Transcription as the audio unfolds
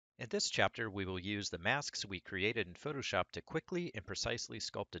In this chapter, we will use the masks we created in Photoshop to quickly and precisely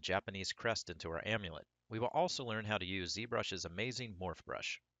sculpt a Japanese crest into our amulet. We will also learn how to use ZBrush's amazing Morph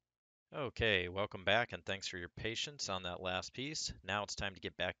Brush. Okay, welcome back and thanks for your patience on that last piece. Now it's time to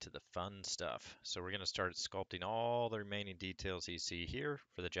get back to the fun stuff. So we're going to start sculpting all the remaining details you see here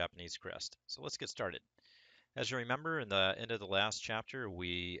for the Japanese crest. So let's get started. As you remember, in the end of the last chapter,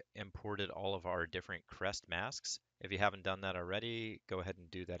 we imported all of our different crest masks. If you haven't done that already, go ahead and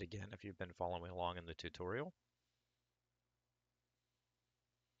do that again if you've been following along in the tutorial.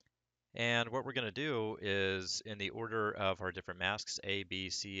 And what we're going to do is, in the order of our different masks, A, B,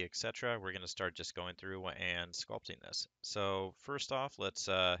 C, etc., we're going to start just going through and sculpting this. So first off, let's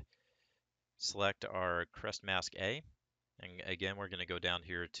select our crest mask A. And again, we're going to go down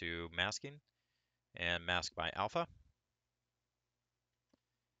here to masking and mask by alpha.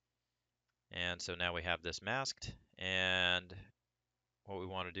 And so now we have this masked, and what we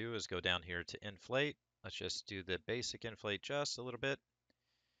want to do is go down here to inflate. Let's just do the basic inflate just a little bit,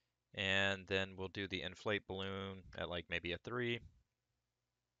 and then we'll do the inflate balloon at like maybe a 3. I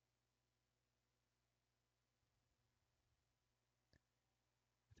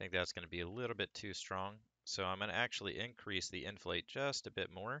think that's going to be a little bit too strong, so I'm going to actually increase the inflate just a bit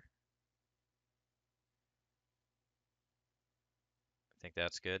more. I think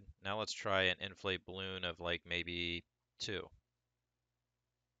that's good. Now let's try an inflate balloon of like maybe 2.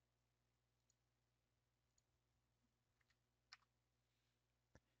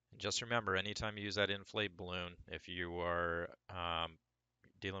 And just remember, anytime you use that inflate balloon, if you are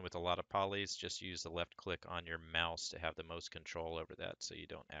dealing with a lot of polys, just use the left click on your mouse to have the most control over that so you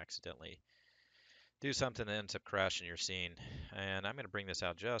don't accidentally do something that ends up crashing your scene. And I'm going to bring this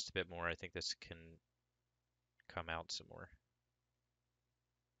out just a bit more. I think this can come out some more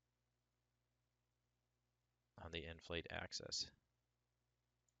on the inflate axis.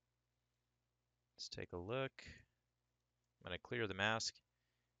 Let's take a look. I'm going to clear the mask.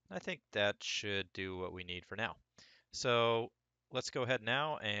 I think that should do what we need for now. So let's go ahead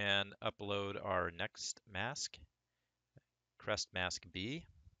now and upload our next mask, Crest Mask B.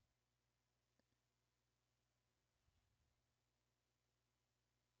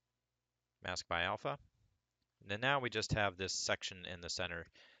 Mask by alpha. And then now we just have this section in the center.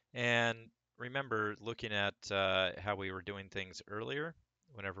 And remember, looking at how we were doing things earlier,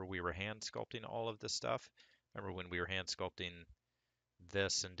 whenever we were hand sculpting all of this stuff, remember when we were hand sculpting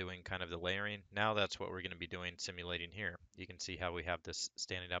this and doing kind of the layering? Now that's what we're going to be doing, simulating here. You can see how we have this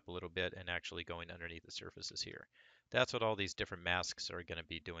standing up a little bit and actually going underneath the surfaces here. That's what all these different masks are going to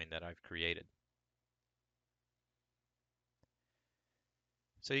be doing that I've created.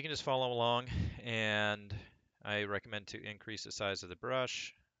 So you can just follow along, and I recommend to increase the size of the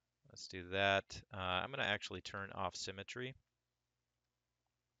brush. Let's do that. I'm going to actually turn off symmetry.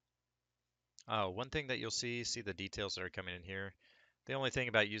 One thing that you'll see the details that are coming in here. The only thing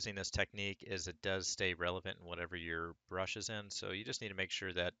about using this technique is it does stay relevant in whatever your brush is in, so you just need to make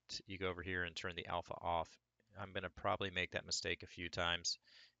sure that you go over here and turn the alpha off. I'm going to probably make that mistake a few times,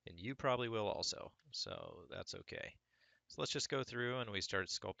 and you probably will also, so that's okay. So let's just go through and we start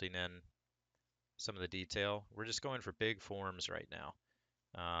sculpting in some of the detail. We're just going for big forms right now.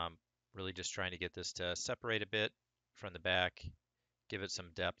 Really just trying to get this to separate a bit from the back, give it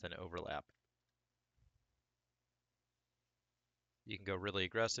some depth and overlap. You can go really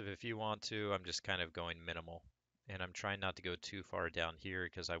aggressive if you want to. I'm just kind of going minimal. And I'm trying not to go too far down here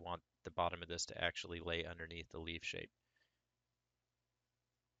because I want the bottom of this to actually lay underneath the leaf shape.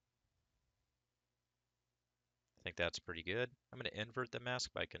 I think that's pretty good. I'm going to invert the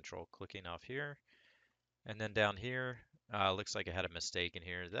mask by control clicking off here. And then down here, looks like I had a mistake in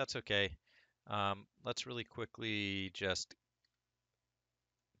here. That's okay. Let's really quickly just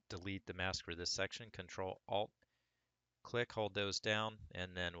delete the mask for this section. Control Alt click, hold those down,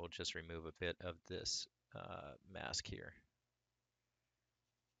 and then we'll just remove a bit of this mask here.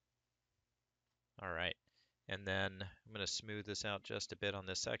 All right, and then I'm going to smooth this out just a bit on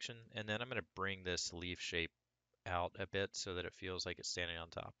this section, and then I'm going to bring this leaf shape out a bit so that it feels like it's standing on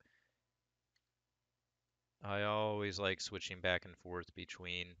top. I always like switching back and forth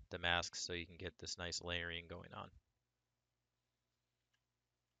between the masks so you can get this nice layering going on.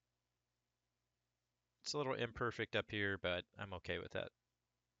 It's a little imperfect up here, but I'm okay with that.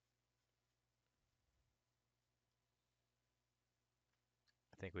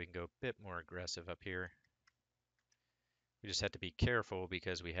 I think we can go a bit more aggressive up here. We just have to be careful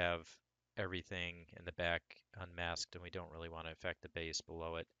because we have everything in the back unmasked and we don't really want to affect the base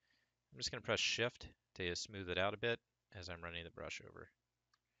below it. I'm just going to press Shift to smooth it out a bit as I'm running the brush over.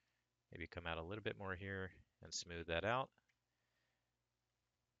 Maybe come out a little bit more here and smooth that out.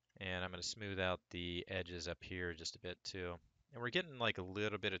 And I'm going to smooth out the edges up here just a bit too. And we're getting like a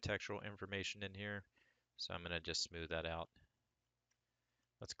little bit of textural information in here, so I'm going to just smooth that out.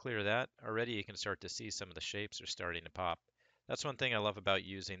 Let's clear that. Already you can start to see some of the shapes are starting to pop. That's one thing I love about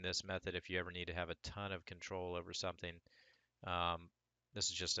using this method if you ever need to have a ton of control over something. Um, this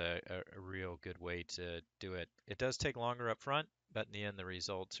is just a real good way to do it. It does take longer up front, but in the end the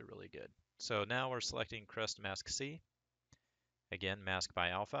results are really good. So now we're selecting Crest Mask C. Again, mask by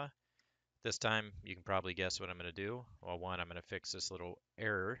alpha. This time you can probably guess what I'm going to do. Well, one, I'm going to fix this little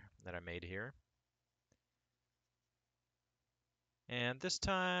error that I made here. And this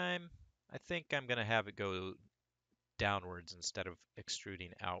time I think I'm going to have it go downwards instead of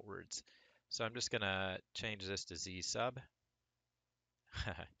extruding outwards. So I'm just going to change this to Z sub.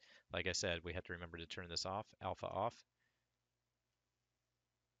 Like I said, we have to remember to turn this off, alpha off.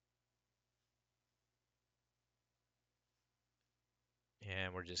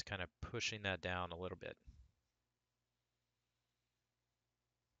 And we're just kind of pushing that down a little bit.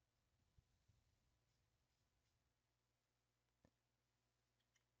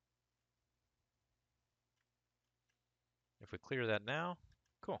 If we clear that now,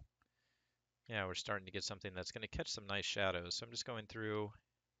 cool. Yeah, we're starting to get something that's going to catch some nice shadows. So I'm just going through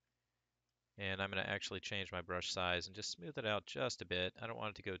and I'm going to actually change my brush size and just smooth it out just a bit. I don't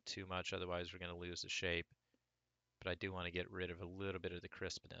want it to go too much, otherwise we're going to lose the shape. But I do want to get rid of a little bit of the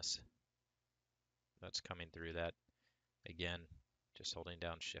crispness that's coming through that. Again, just holding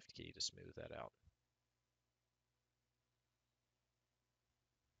down Shift key to smooth that out.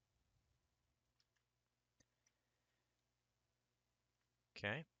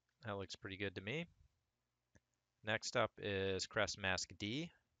 Okay, that looks pretty good to me. Next up is Crest Mask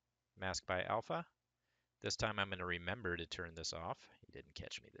D, Mask by Alpha. This time I'm going to remember to turn this off. You didn't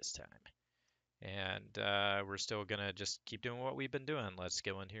catch me this time. And we're still going to just keep doing what we've been doing. Let's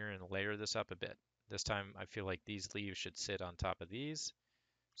go in here and layer this up a bit. This time I feel like these leaves should sit on top of these.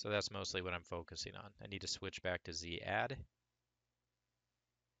 So that's mostly what I'm focusing on. I need to switch back to Z add.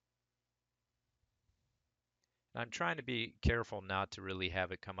 I'm trying to be careful not to really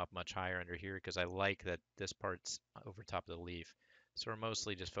have it come up much higher under here because I like that this part's over top of the leaf. So we're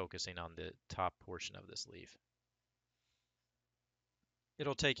mostly just focusing on the top portion of this leaf.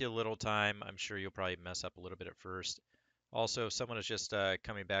 It'll take you a little time. I'm sure you'll probably mess up a little bit at first. Also, if someone is just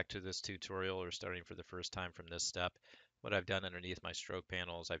coming back to this tutorial or starting for the first time from this step, what I've done underneath my stroke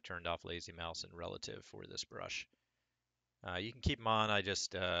panel is I've turned off lazy mouse and relative for this brush. You can keep them on, it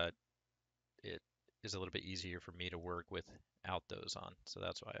is a little bit easier for me to work without those on, so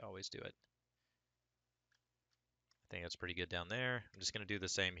that's why I always do it. I think that's pretty good down there. I'm just going to do the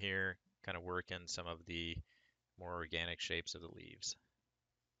same here, kind of work in some of the more organic shapes of the leaves.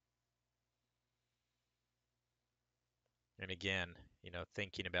 And again,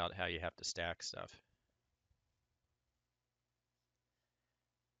 thinking about how you have to stack stuff.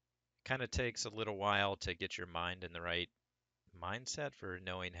 Kind of takes a little while to get your mind in the right mindset for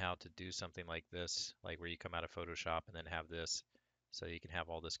knowing how to do something like this, like where you come out of Photoshop and then have this, so you can have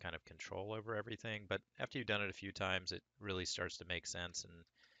all this kind of control over everything. But after you've done it a few times, it really starts to make sense, and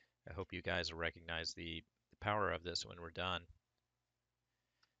I hope you guys will recognize the power of this when we're done.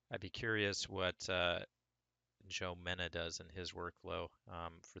 I'd be curious what Joe Mena does in his workflow.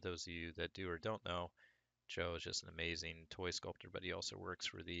 For those of you that do or don't know, Joe is just an amazing toy sculptor, but he also works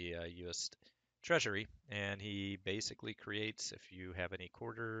for the U.S. Treasury, and he basically creates, if you have any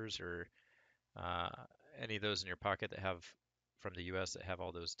quarters or uh, any of those in your pocket that have from the U.S. that have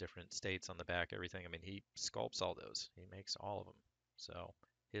all those different states on the back, everything. I mean, he sculpts all those. He makes all of them. So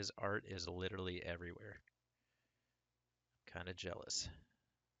his art is literally everywhere. Kind of jealous.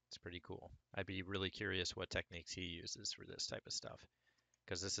 It's pretty cool. I'd be really curious what techniques he uses for this type of stuff,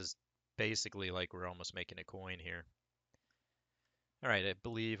 because this is basically like we're almost making a coin here. All right, I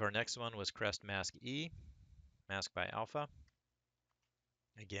believe our next one was Crest Mask E, Mask by Alpha.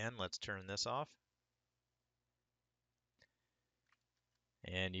 Again, let's turn this off.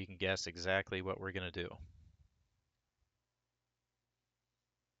 And you can guess exactly what we're going to do.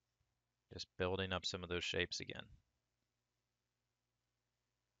 Just building up some of those shapes again.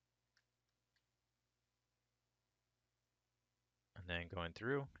 And then going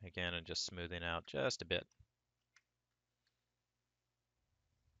through again and just smoothing out just a bit.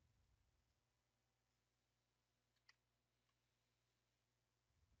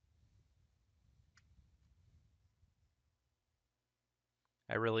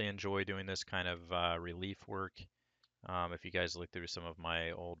 I really enjoy doing this kind of relief work. If you guys look through some of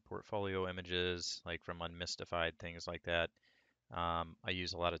my old portfolio images, like from Unmystified, things like that, I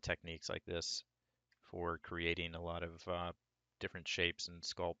use a lot of techniques like this for creating a lot of different shapes and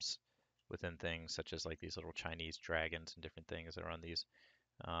sculpts within things, such as like these little Chinese dragons and different things that are on these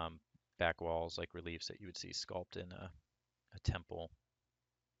um, back walls, like reliefs that you would see sculpt in a temple.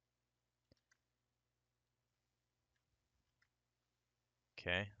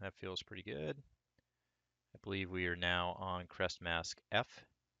 Okay, that feels pretty good. I believe we are now on crest mask F.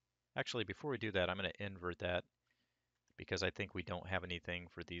 Actually, before we do that, I'm going to invert that because I think we don't have anything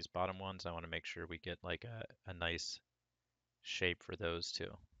for these bottom ones. I want to make sure we get like a nice shape for those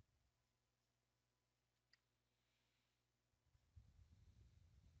too.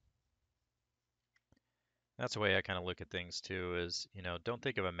 That's the way I kind of look at things too is, don't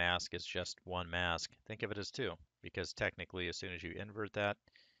think of a mask as just one mask. Think of it as two, because technically as soon as you invert that,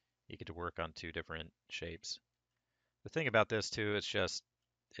 you get to work on two different shapes. The thing about this too, it's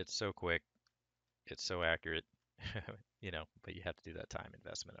so quick, it's so accurate, but you have to do that time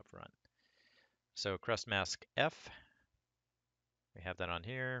investment up front. So crest mask F, we have that on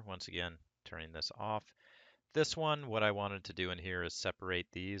here. Once again, turning this off. This one, what I wanted to do in here is separate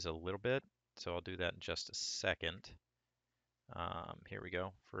these a little bit. So I'll do that in just a second. Here we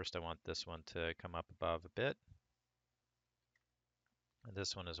go. First, I want this one to come up above a bit. And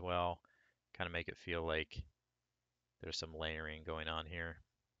this one as well, kind of make it feel like there's some layering going on here.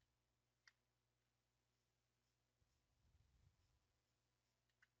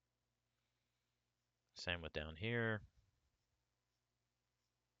 Same with down here.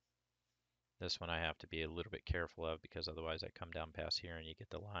 This one I have to be a little bit careful of because otherwise I come down past here and you get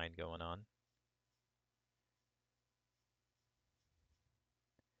the line going on.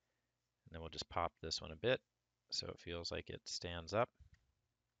 And then we'll just pop this one a bit so it feels like it stands up.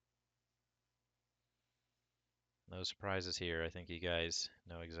 No surprises here. I think you guys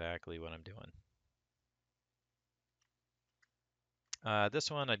know exactly what I'm doing.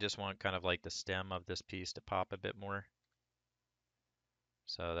 This one, I just want kind of like the stem of this piece to pop a bit more.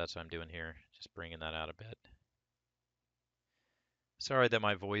 So that's what I'm doing here, just bringing that out a bit. Sorry that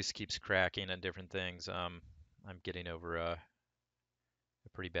my voice keeps cracking and different things. I'm getting over a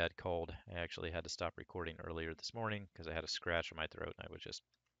pretty bad cold. I actually had to stop recording earlier this morning because I had a scratch in my throat and I was just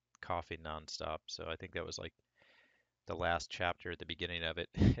coughing nonstop. So I think that was like the last chapter at the beginning of it.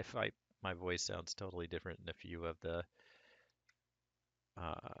 If my voice sounds totally different in a few of the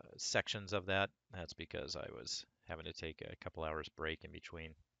sections of that, that's because I was having to take a couple hours break in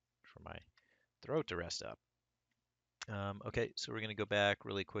between for my throat to rest up. Okay, so we're going to go back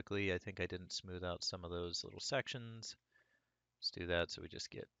really quickly. I think I didn't smooth out some of those little sections. Let's do that so we just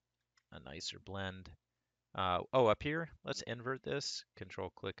get a nicer blend. Up here, let's invert this.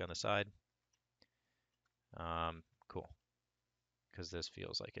 Control click on the side. Cool, because this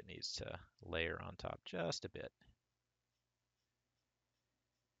feels like it needs to layer on top just a bit.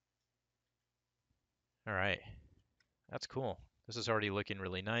 All right, that's cool. This is already looking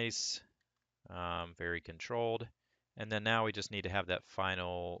really nice, very controlled. And then now we just need to have that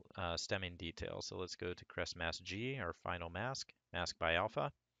final stemming detail. So let's go to Crest Mask G, our final mask, mask by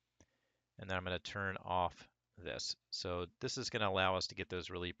alpha. And then I'm going to turn off this. So this is going to allow us to get those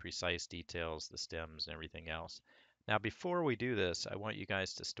really precise details, the stems and everything else. Now before we do this, I want you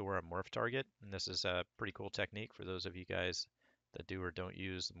guys to store a morph target. And this is a pretty cool technique for those of you guys that do or don't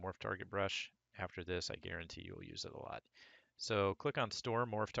use the morph target brush. After this, I guarantee you'll use it a lot. So click on store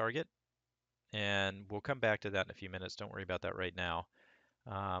morph target. And we'll come back to that in a few minutes. Don't worry about that right now.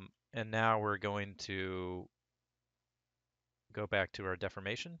 And now we're going to go back to our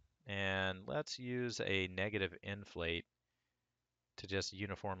deformation. And let's use a negative inflate to just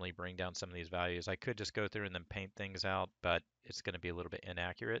uniformly bring down some of these values. I could just go through and then paint things out, but it's going to be a little bit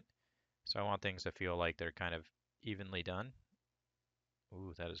inaccurate. So I want things to feel like they're kind of evenly done.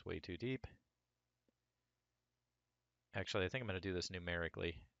 Ooh, that is way too deep. Actually, I think I'm going to do this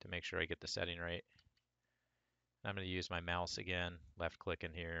numerically to make sure I get the setting right. I'm going to use my mouse again, left click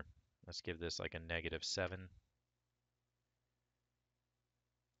in here. Let's give this like a -7.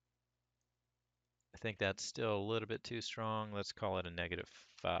 I think that's still a little bit too strong. Let's call it a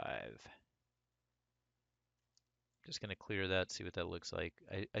 -5. Just going to clear that, see what that looks like.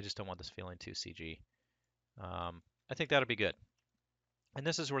 I just don't want this feeling too CG. I think that'll be good. And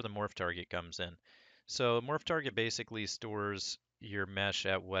this is where the morph target comes in. So morph target basically stores your mesh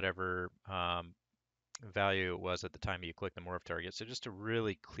at whatever value it was at the time you click the morph target. So just to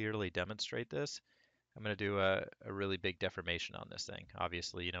really clearly demonstrate this, I'm going to do a really big deformation on this thing.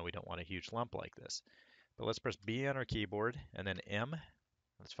 Obviously, we don't want a huge lump like this. But let's press B on our keyboard and then M.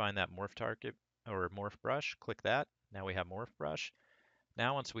 Let's find that morph target or morph brush. Click that. Now we have morph brush.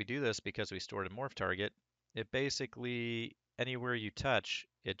 Now once we do this, because we stored a morph target, it basically, anywhere you touch,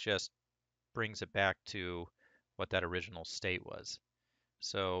 it just brings it back to what that original state was.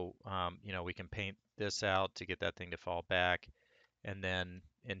 So, we can paint this out to get that thing to fall back. And then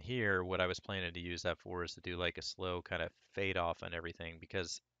in here, what I was planning to use that for is to do like a slow kind of fade off on everything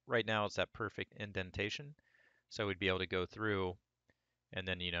because right now it's that perfect indentation. So we'd be able to go through and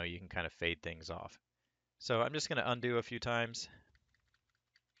then, you can kind of fade things off. So I'm just going to undo a few times.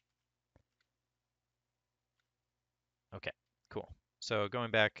 Okay, cool. So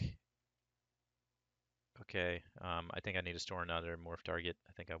going back, okay, I think I need to store another morph target.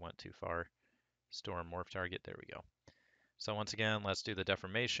 I think I went too far. Store morph target, there we go. So once again, let's do the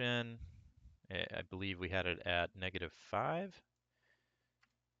deformation. I believe we had it at -5.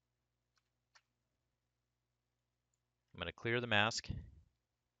 I'm going to clear the mask.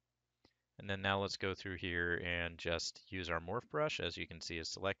 And then now let's go through here and just use our Morph Brush, as you can see is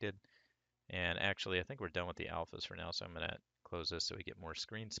selected. And actually, I think we're done with the alphas for now, so I'm going to close this so we get more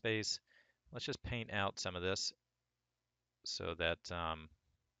screen space. Let's just paint out some of this so that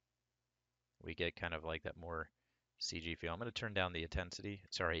we get kind of like that more CG feel. I'm going to turn down the intensity,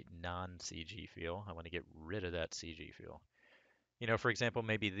 sorry, non-CG feel. I want to get rid of that CG feel. For example,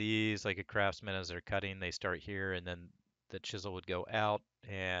 maybe these, like a craftsman as they're cutting, they start here and then the chisel would go out,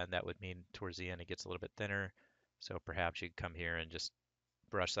 and that would mean towards the end it gets a little bit thinner. So perhaps you'd come here and just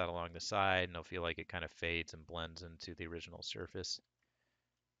brush that along the side, and it'll feel like it kind of fades and blends into the original surface.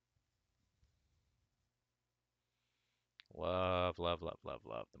 Love, love, love, love,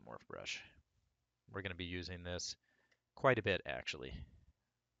 love the Morph Brush. We're going to be using this quite a bit, actually.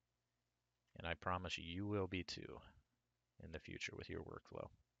 And I promise you will be too in the future with your workflow.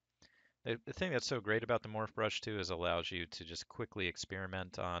 The thing that's so great about the Morph Brush too is it allows you to just quickly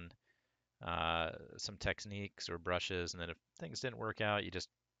experiment on some techniques or brushes, and then if things didn't work out, you just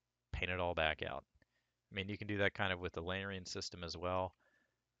paint it all back out. I mean, you can do that kind of with the layering system as well,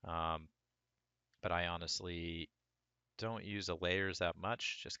 um, but I honestly don't use the layers that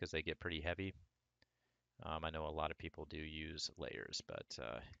much just because they get pretty heavy. I know a lot of people do use layers, but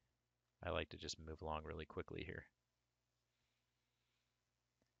I like to just move along really quickly here.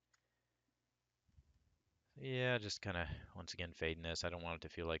 Yeah, just kind of, once again, fading this. I don't want it to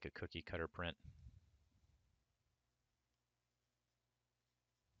feel like a cookie cutter print.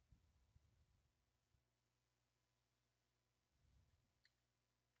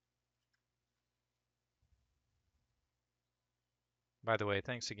 By the way,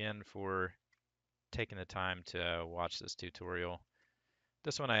 thanks again for taking the time to watch this tutorial.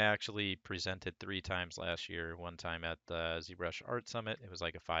 This one I actually presented 3 times last year. One time at the ZBrush Art Summit. It was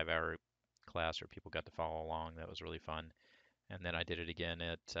like a 5-hour class where people got to follow along. That was really fun. And then I did it again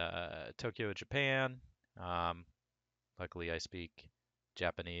at Tokyo, Japan. Um, Luckily, I speak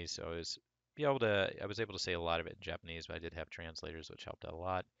Japanese, so I was able to say a lot of it in Japanese, but I did have translators, which helped out a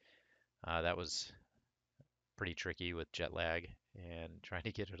lot. That was pretty tricky with jet lag and trying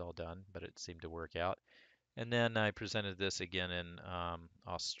to get it all done, but it seemed to work out. And then I presented this again in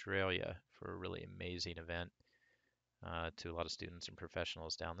Australia for a really amazing event to a lot of students and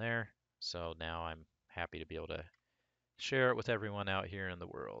professionals down there. So now I'm happy to be able to share it with everyone out here in the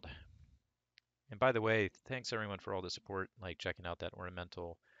world. And by the way, thanks everyone for all the support, like checking out that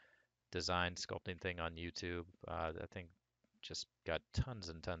ornamental design sculpting thing on YouTube. That thing just got tons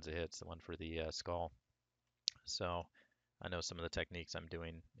and tons of hits, the one for the skull. So I know some of the techniques I'm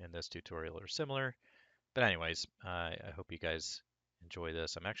doing in this tutorial are similar. But anyways, I hope you guys enjoy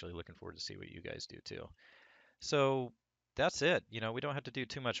this. I'm actually looking forward to see what you guys do too. So that's it. We don't have to do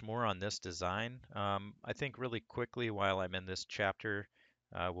too much more on this design. I think really quickly while I'm in this chapter,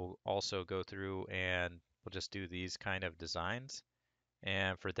 we'll also go through and we'll just do these kind of designs.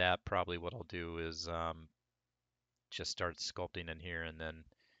 And for that, probably what I'll do is just start sculpting in here and then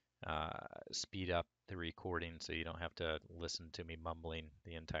speed up the recording so you don't have to listen to me mumbling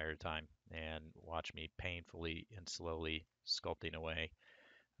the entire time and watch me painfully and slowly sculpting away.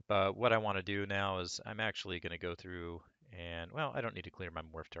 But what I want to do now is I'm actually going to go through and, well, I don't need to clear my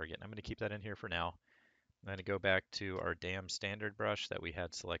morph target. I'm going to keep that in here for now. I'm going to go back to our damn standard brush that we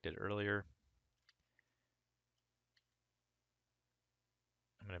had selected earlier.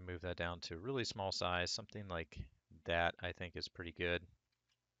 I'm going to move that down to a really small size, something like that I think is pretty good.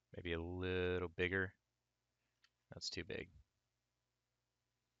 Maybe a little bigger. That's too big.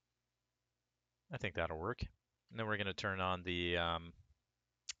 I think that'll work. And then we're going to turn on the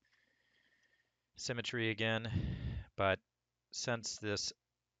symmetry again. But since this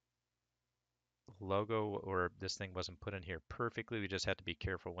logo or this thing wasn't put in here perfectly, we just have to be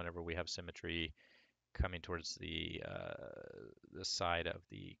careful whenever we have symmetry coming towards the side of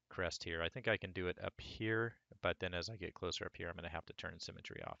the crest here. I think I can do it up here, but then as I get closer up here, I'm going to have to turn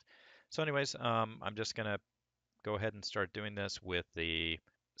symmetry off. So anyways, I'm just going to go ahead and start doing this with the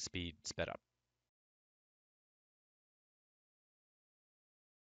speed sped up.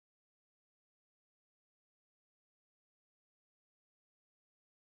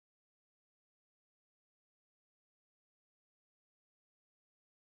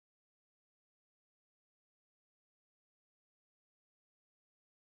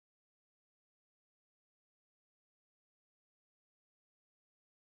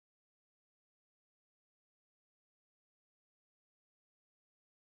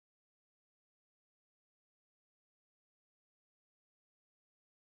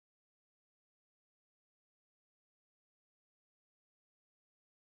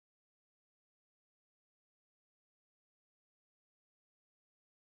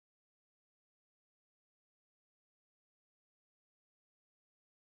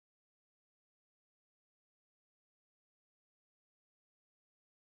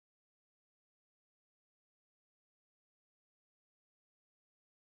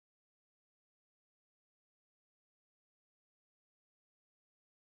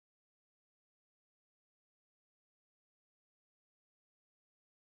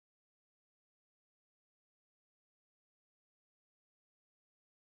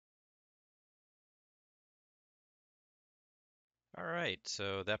 All right,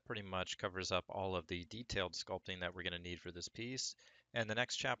 so that pretty much covers up all of the detailed sculpting that we're going to need for this piece. And the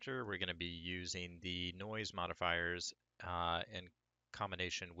next chapter, we're going to be using the noise modifiers in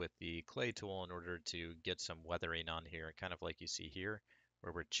combination with the clay tool in order to get some weathering on here, kind of like you see here,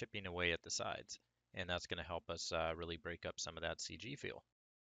 where we're chipping away at the sides. And that's going to help us really break up some of that CG feel.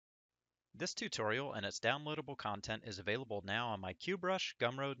 This tutorial and its downloadable content is available now on my ZBrush,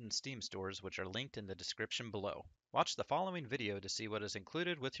 Gumroad, and Steam stores, which are linked in the description below. Watch the following video to see what is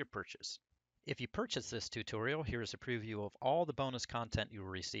included with your purchase. If you purchase this tutorial, here is a preview of all the bonus content you will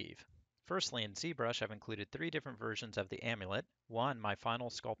receive. Firstly, in ZBrush, I've included 3 different versions of the amulet. 1, my final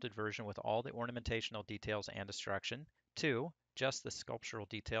sculpted version with all the ornamentational details and destruction. 2, just the sculptural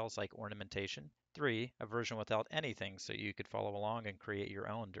details like ornamentation. 3, a version without anything so you could follow along and create your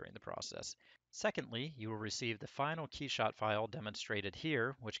own during the process. Secondly, you will receive the final keyshot file demonstrated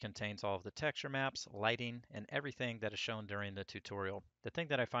here, which contains all of the texture maps, lighting, and everything that is shown during the tutorial. The thing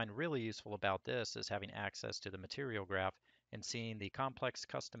that I find really useful about this is having access to the material graph and seeing the complex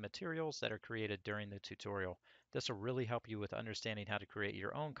custom materials that are created during the tutorial. This will really help you with understanding how to create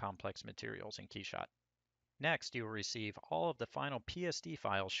your own complex materials in Keyshot. Next, you will receive all of the final PSD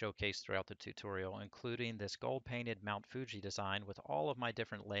files showcased throughout the tutorial, including this gold-painted Mount Fuji design with all of my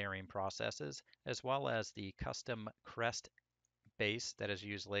different layering processes, as well as the custom crest base that is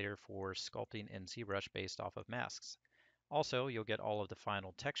used later for sculpting in ZBrush based off of masks. Also, you'll get all of the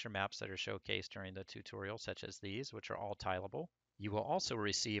final texture maps that are showcased during the tutorial, such as these, which are all tileable. You will also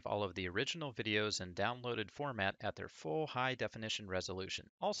receive all of the original videos in downloaded format at their full high definition resolution.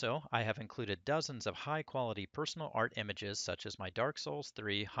 Also, I have included dozens of high quality personal art images such as my Dark Souls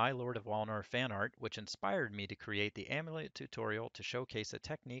 3 High Lord of Walnor fan art, which inspired me to create the Amulet tutorial to showcase the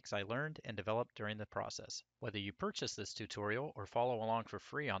techniques I learned and developed during the process. Whether you purchase this tutorial or follow along for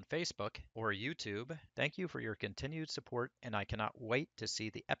free on Facebook or YouTube, thank you for your continued support, and I cannot wait to see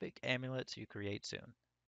the epic amulets you create soon.